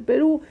vapores en el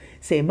Perú.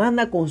 Se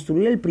manda a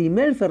construir el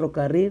primer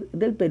ferrocarril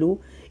del Perú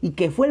y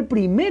que fue el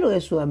primero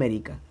de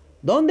Sudamérica.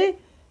 ¿Dónde?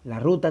 La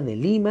ruta de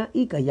Lima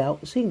y Callao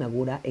se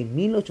inaugura en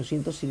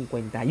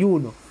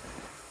 1851.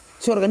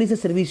 Se organiza el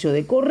servicio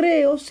de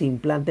correos, se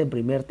implanta el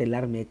primer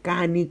telar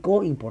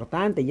mecánico,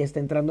 importante, ya está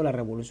entrando la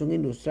revolución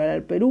industrial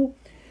al Perú.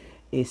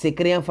 Se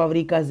crean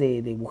fábricas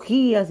de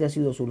bujías, de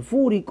ácido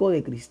sulfúrico,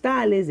 de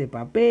cristales, de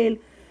papel.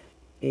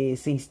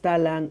 Se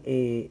instala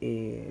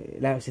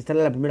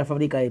la primera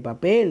fábrica de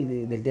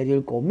papel del diario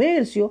El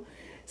Comercio.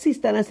 Se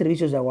instalan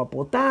servicios de agua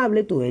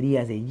potable,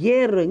 tuberías de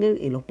hierro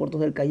en los puertos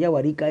del Callao,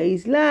 Arica e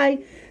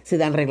Islay. Se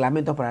dan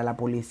reglamentos para la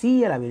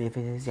policía, la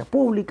beneficencia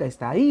pública,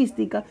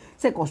 estadística.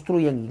 Se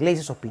construyen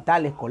iglesias,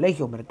 hospitales,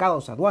 colegios,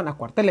 mercados, aduanas,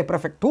 cuarteles,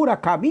 prefecturas,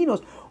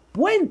 caminos,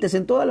 puentes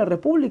en toda la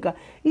República.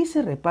 Y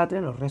se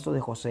repatrian los restos de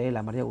José de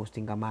la Mar y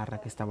Agustín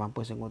Gamarra, que estaban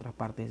pues en otras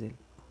partes,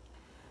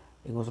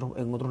 en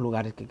otros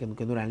lugares que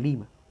no eran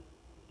Lima.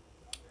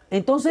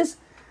 Entonces,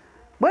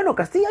 bueno,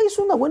 Castilla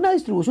hizo una buena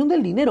distribución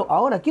del dinero.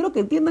 Ahora, quiero que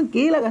entiendan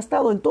que él ha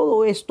gastado en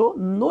todo esto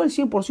no el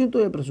 100%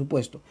 del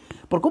presupuesto.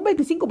 Porque un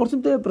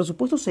 25% del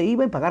presupuesto se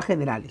iba en pagar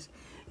generales.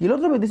 Y el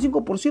otro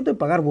 25% en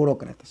pagar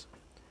burócratas.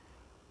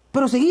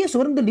 Pero seguía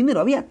sobrando el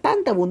dinero. Había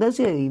tanta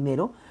abundancia de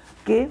dinero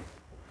que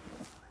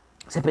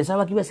se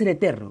pensaba que iba a ser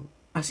eterno.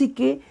 Así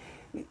que,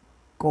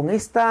 con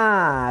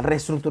esta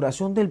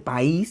reestructuración del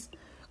país,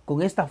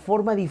 con esta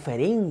forma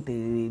diferente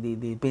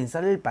de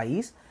pensar el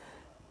país,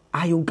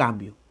 hay un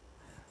cambio.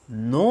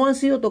 No han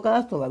sido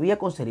tocadas todavía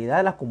con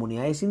seriedad las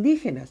comunidades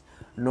indígenas,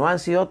 no han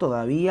sido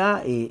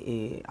todavía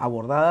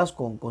abordadas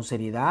con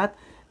seriedad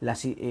las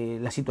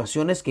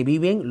situaciones que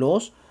viven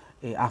los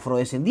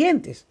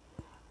afrodescendientes.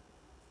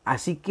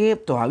 Así que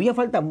todavía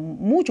falta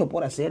mucho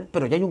por hacer,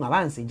 pero ya hay un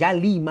avance. Ya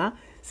Lima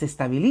se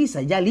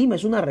estabiliza, ya Lima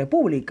es una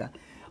república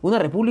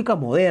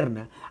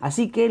moderna.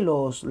 Así que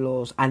los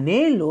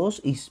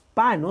anhelos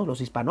hispanos, los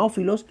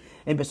hispanófilos,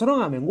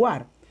 empezaron a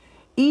menguar.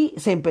 Y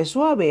se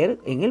empezó a ver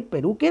en el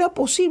Perú que era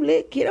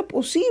posible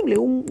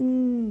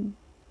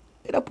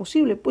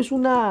pues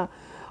una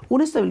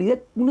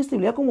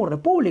estabilidad como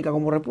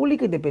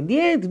república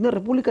independiente, una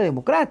república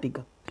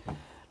democrática.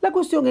 La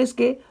cuestión es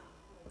que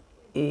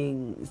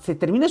se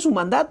termina su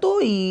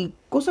mandato y,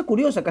 cosa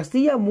curiosa,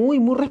 Castilla, muy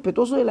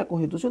respetuoso de la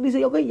Constitución,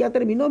 dice, ok, ya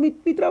terminó mi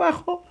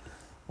trabajo,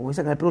 como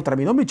dicen en el Perú,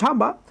 terminó mi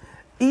chamba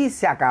y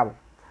se acabó.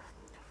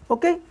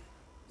 Ok,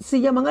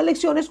 se llaman a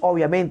elecciones,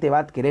 obviamente va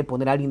a querer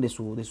poner a alguien de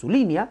su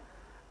línea,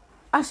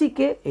 así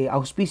que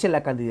auspicia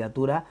la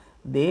candidatura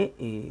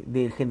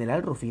del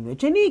general Rufino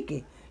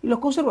Echenique y los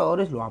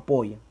conservadores lo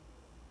apoyan.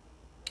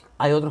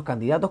 Hay otros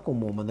candidatos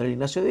como Manuel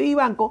Ignacio de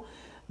Vivanco,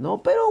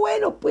 ¿no? Pero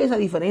bueno, pues a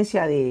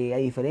diferencia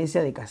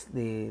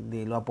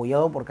de lo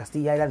apoyado por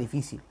Castilla era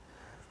difícil.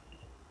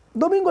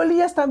 Domingo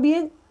Elías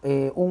también,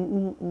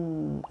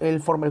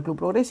 él forma el Club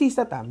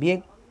Progresista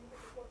también,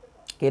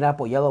 que era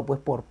apoyado pues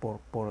por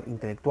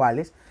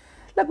intelectuales.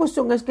 La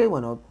cuestión es que,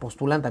 bueno,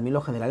 postulan también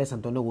los generales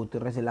Antonio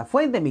Gutiérrez de la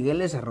Fuente, Miguel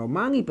de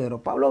Román y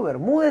Pedro Pablo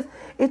Bermúdez.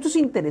 Esto es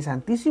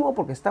interesantísimo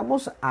porque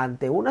estamos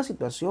ante una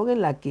situación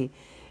en la que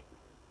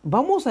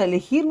vamos a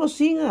elegirnos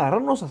sin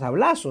agarrarnos a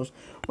sablazos,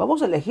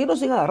 vamos a elegirnos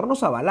sin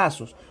agarrarnos a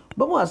balazos,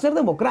 vamos a hacer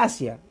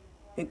democracia.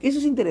 Eso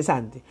es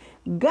interesante.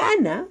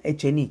 Gana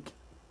Echenique.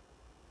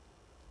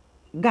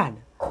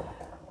 Gana.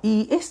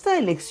 Y esta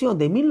elección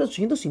de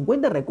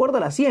 1850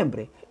 recuérdala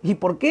siempre. ¿Y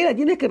por qué la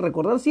tienes que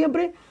recordar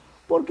siempre?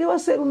 Porque va a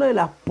ser una de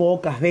las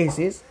pocas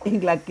veces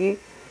en la que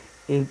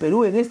el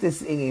Perú en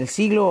el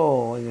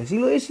siglo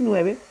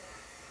XIX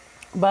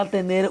va a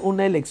tener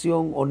una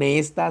elección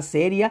honesta,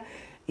 seria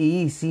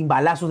y sin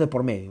balazos de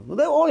por medio.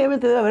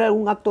 Obviamente debe haber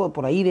algún acto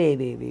por ahí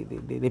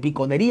de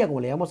piconería,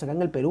 como le llamamos acá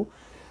en el Perú,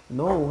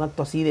 ¿no? Un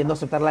acto así de no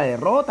aceptar la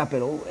derrota,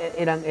 pero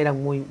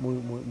eran muy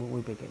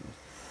pequeños.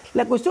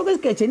 La cuestión es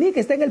que Echenique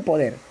está en el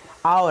poder.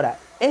 Ahora,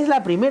 es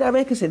la primera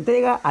vez que se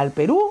entrega al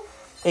Perú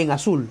en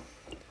azul,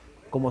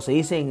 como se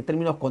dice en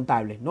términos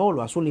contables, ¿no?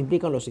 Lo azul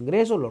implican los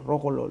ingresos, los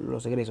rojos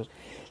los egresos.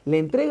 Le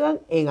entregan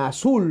en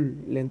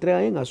azul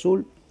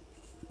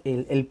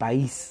el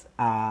país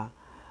a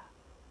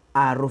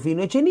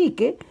Rufino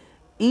Echenique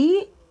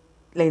y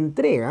le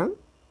entregan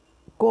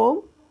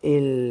con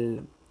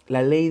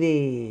la ley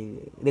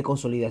de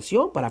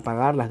consolidación para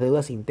pagar las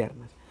deudas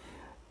internas.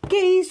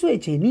 ¿Qué hizo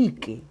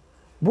Echenique?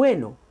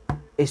 Bueno,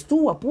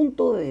 estuvo a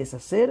punto de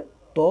deshacer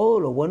todo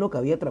lo bueno que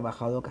había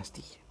trabajado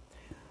Castilla.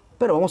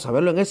 Pero vamos a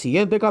verlo en el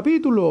siguiente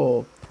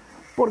capítulo.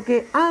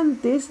 Porque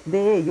antes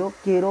de ello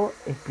quiero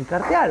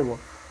explicarte algo.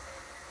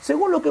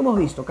 Según lo que hemos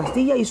visto,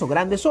 Castilla hizo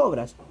grandes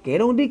obras. ¿Que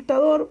era un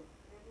dictador?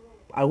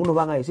 Algunos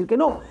van a decir que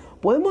no.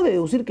 Podemos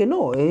deducir que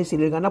no. Es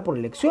decir, él gana por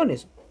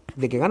elecciones.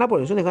 De que gana por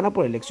elecciones, gana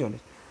por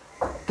elecciones.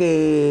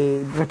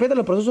 Que respeta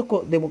los procesos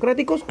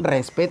democráticos,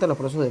 respeta los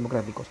procesos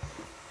democráticos.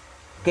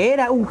 ¿Que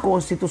era un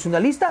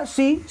constitucionalista?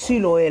 Sí, sí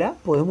lo era.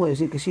 Podemos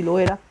decir que sí lo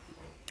era.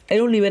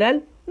 ¿Era un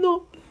liberal?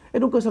 No.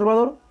 ¿Era un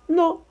conservador?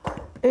 No.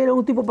 ¿Era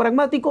un tipo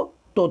pragmático?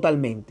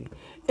 Totalmente.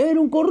 ¿Era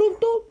un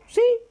corrupto?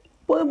 Sí.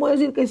 Podemos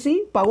decir que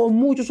sí. Pagó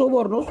muchos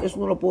sobornos. Eso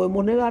no lo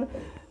podemos negar.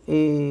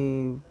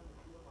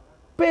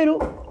 Pero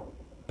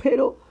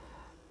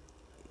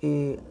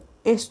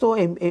esto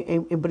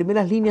en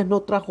primeras líneas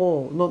no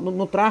trajo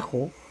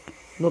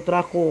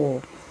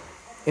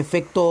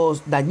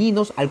efectos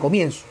dañinos al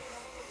comienzo,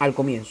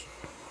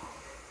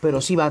 pero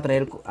sí va a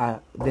traer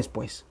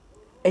después.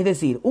 Es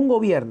decir, un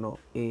gobierno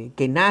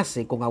que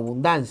nace con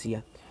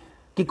abundancia,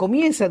 que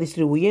comienza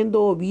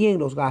distribuyendo bien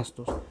los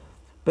gastos,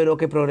 pero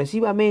que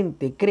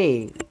progresivamente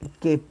cree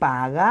que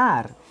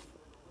pagar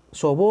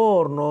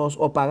sobornos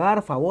o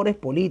pagar favores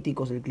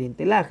políticos del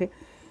clientelaje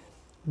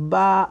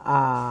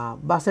va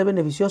a ser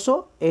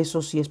beneficioso,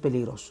 eso sí es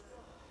peligroso.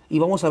 Y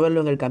vamos a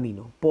verlo en el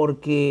camino,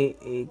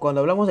 porque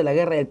cuando hablamos de la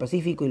guerra del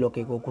Pacífico y lo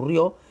que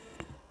ocurrió,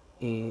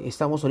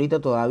 estamos ahorita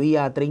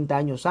todavía 30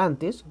 años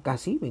antes,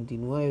 casi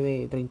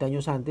 29, 30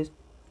 años antes.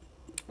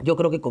 Yo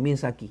creo que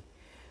comienza aquí.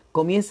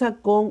 Comienza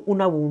con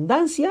una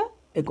abundancia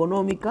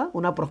económica,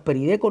 una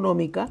prosperidad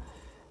económica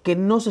que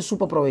no se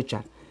supo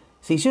aprovechar.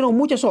 Se hicieron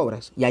muchas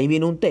obras, y ahí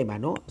viene un tema,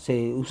 ¿no?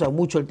 Se usa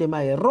mucho el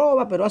tema de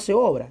roba, pero hace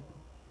obra.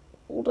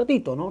 Un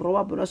ratito, ¿no?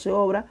 Roba, pero hace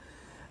obra.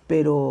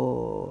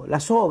 Pero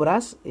las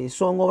obras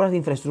son obras de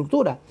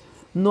infraestructura.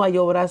 No hay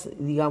obras,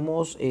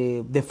 digamos,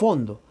 de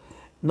fondo.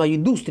 No hay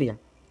industria.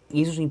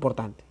 Y eso es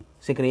importante.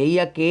 Se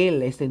creía que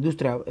esta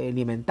industria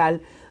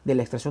alimental de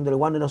la extracción del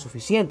guano era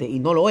suficiente, y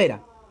no lo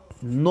era.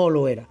 No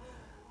lo era.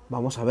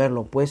 Vamos a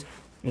verlo, pues,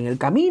 en el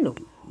camino.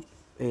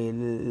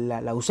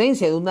 La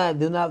ausencia de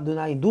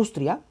una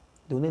industria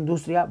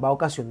va a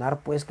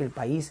ocasionar, pues, que el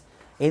país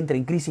entre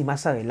en crisis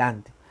más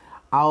adelante.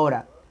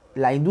 Ahora,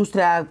 la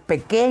industria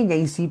pequeña,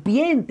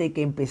 incipiente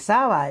que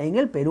empezaba en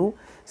el Perú,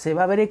 se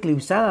va a ver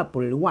eclipsada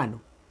por el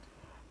guano.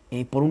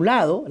 Por un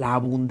lado, la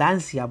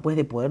abundancia pues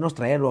de podernos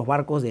traer los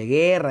barcos de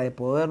guerra, de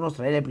podernos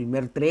traer el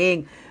primer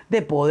tren,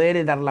 de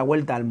poder dar la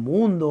vuelta al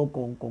mundo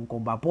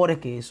con vapores,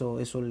 que eso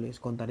les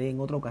contaré en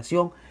otra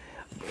ocasión.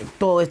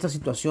 Todas estas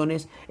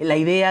situaciones, la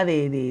idea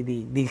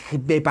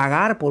de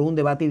pagar por un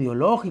debate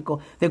ideológico,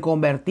 de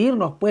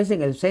convertirnos pues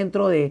en el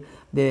centro de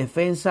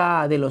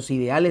defensa de los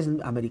ideales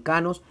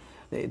americanos,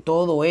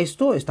 todo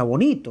esto está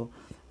bonito,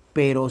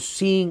 pero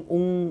sin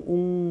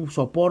un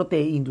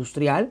soporte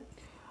industrial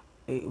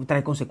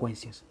trae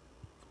consecuencias.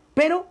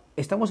 Pero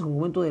estamos en un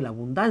momento de la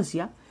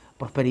abundancia,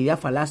 prosperidad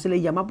falaz se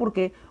le llama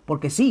porque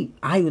sí,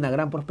 hay una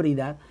gran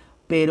prosperidad,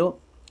 pero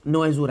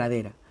no es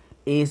duradera,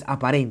 es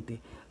aparente,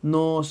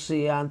 no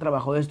se han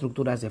trabajado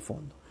estructuras de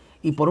fondo.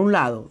 Y por un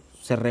lado,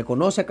 se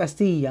reconoce a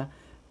Castilla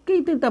que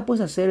intenta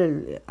pues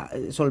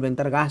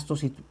solventar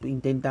gastos y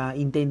intenta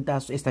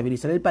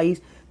estabilizar el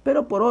país,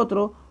 pero por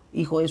otro,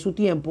 hijo de su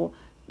tiempo,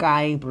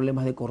 cae en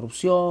problemas de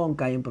corrupción,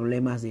 cae en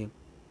problemas de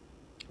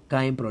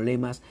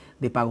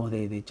pagos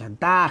de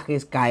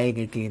chantajes, cae en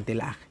el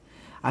clientelaje.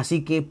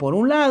 Así que por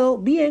un lado,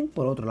 bien,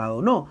 por otro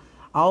lado, no.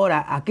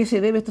 Ahora, ¿a qué se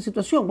debe esta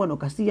situación? Bueno,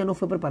 Castilla no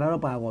fue preparado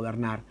para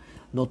gobernar.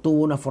 No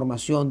tuvo una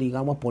formación,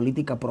 digamos,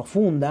 política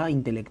profunda,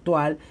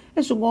 intelectual.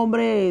 Es un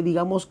hombre,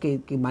 digamos,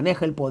 que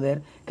maneja el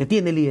poder, que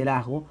tiene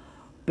liderazgo,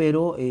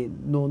 pero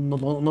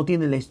no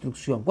tiene la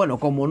instrucción. Bueno,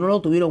 como no lo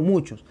tuvieron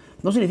muchos.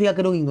 No significa que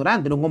era un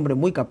ignorante, era un hombre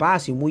muy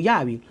capaz y muy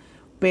hábil.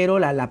 Pero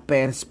la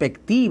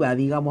perspectiva,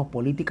 digamos,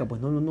 política,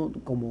 pues no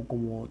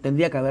como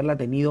tendría que haberla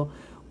tenido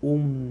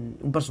un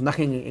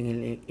personaje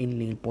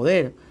en el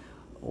poder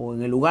o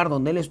en el lugar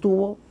donde él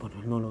estuvo,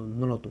 bueno,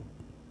 no lo tuvo.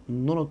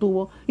 No lo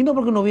tuvo, y no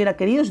porque no hubiera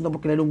querido, sino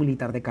porque él era un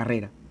militar de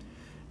carrera.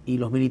 Y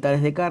los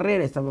militares de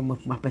carrera estaban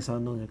más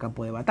pensando en el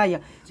campo de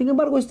batalla. Sin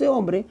embargo, este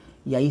hombre,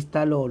 y ahí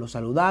está lo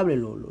saludable,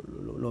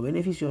 lo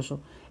beneficioso,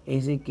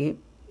 es de que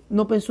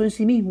no pensó en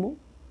sí mismo,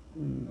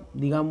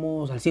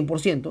 digamos, al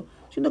 100%,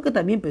 sino que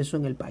también pensó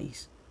en el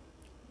país.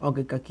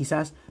 Aunque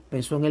quizás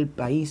pensó en el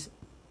país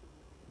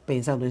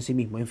pensando en sí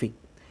mismo, en fin.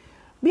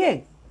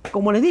 Bien,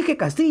 como les dije,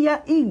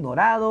 Castilla,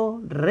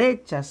 ignorado,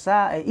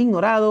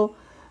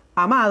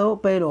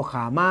 amado, pero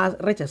jamás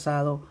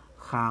rechazado,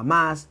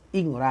 jamás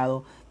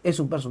ignorado. Es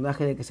un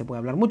personaje del que se puede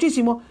hablar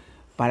muchísimo.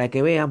 Para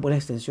que vean por la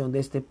extensión de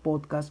este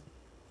podcast,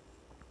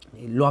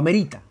 lo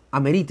amerita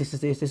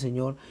este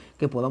señor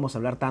que podamos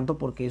hablar tanto,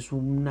 porque es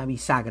una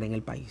bisagra en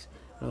el país.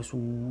 ¿No? Es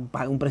un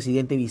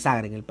presidente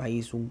bisagra en el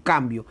país, un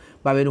cambio,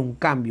 va a haber un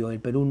cambio,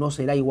 el Perú no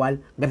será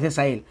igual gracias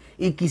a él,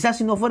 y quizás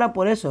si no fuera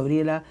por eso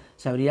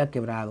se habría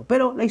quebrado,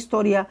 pero la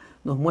historia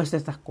nos muestra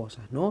estas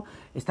cosas, ¿no?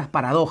 Estas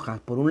paradojas.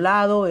 Por un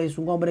lado es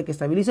un hombre que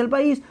estabiliza el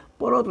país,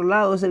 por otro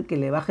lado es el que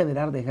le va a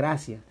generar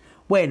desgracias.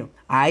 Bueno,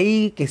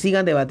 ahí que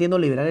sigan debatiendo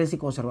liberales y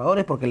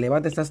conservadores, porque el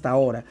debate está hasta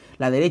ahora,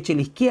 la derecha y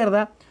la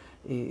izquierda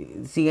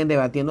siguen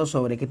debatiendo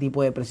sobre qué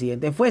tipo de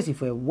presidente fue, si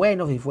fue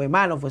bueno, si fue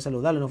malo, fue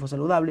saludable, no fue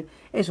saludable.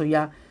 Eso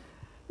ya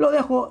lo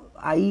dejo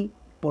ahí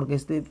porque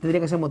tendría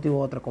que ser motivo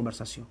de otra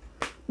conversación.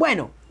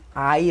 Bueno,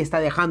 ahí está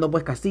dejando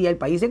pues Castilla el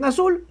país en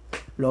azul.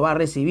 Lo va a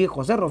recibir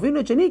José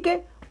Rufino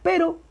Echenique,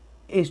 pero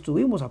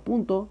estuvimos a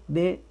punto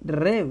de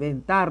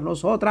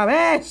reventarnos otra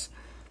vez.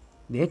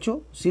 De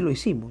hecho, sí lo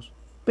hicimos,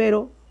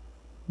 pero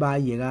va a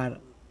llegar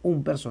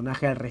un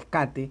personaje al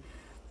rescate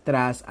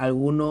tras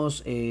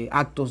algunos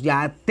actos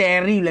ya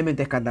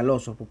terriblemente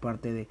escandalosos por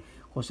parte de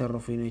José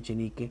Rufino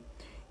Echenique.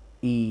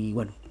 Y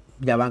bueno,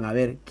 ya van a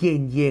ver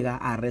quién llega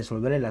a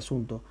resolver el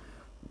asunto.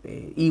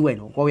 Y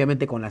bueno,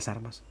 obviamente con las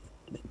armas.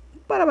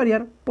 Para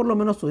variar, por lo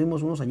menos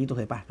tuvimos unos añitos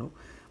de paz, ¿no?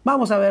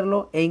 Vamos a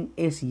verlo en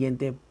el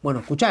siguiente,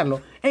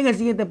 escucharlo en el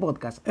siguiente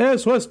podcast.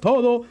 Eso es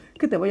todo.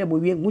 Que te vaya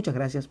muy bien. Muchas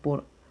gracias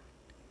por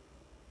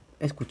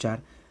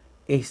escuchar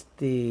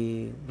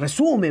este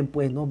resumen,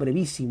 pues, ¿no?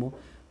 Brevísimo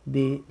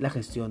de la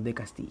gestión de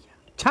Castilla.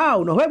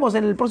 Chao, nos vemos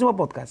en el próximo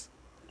podcast.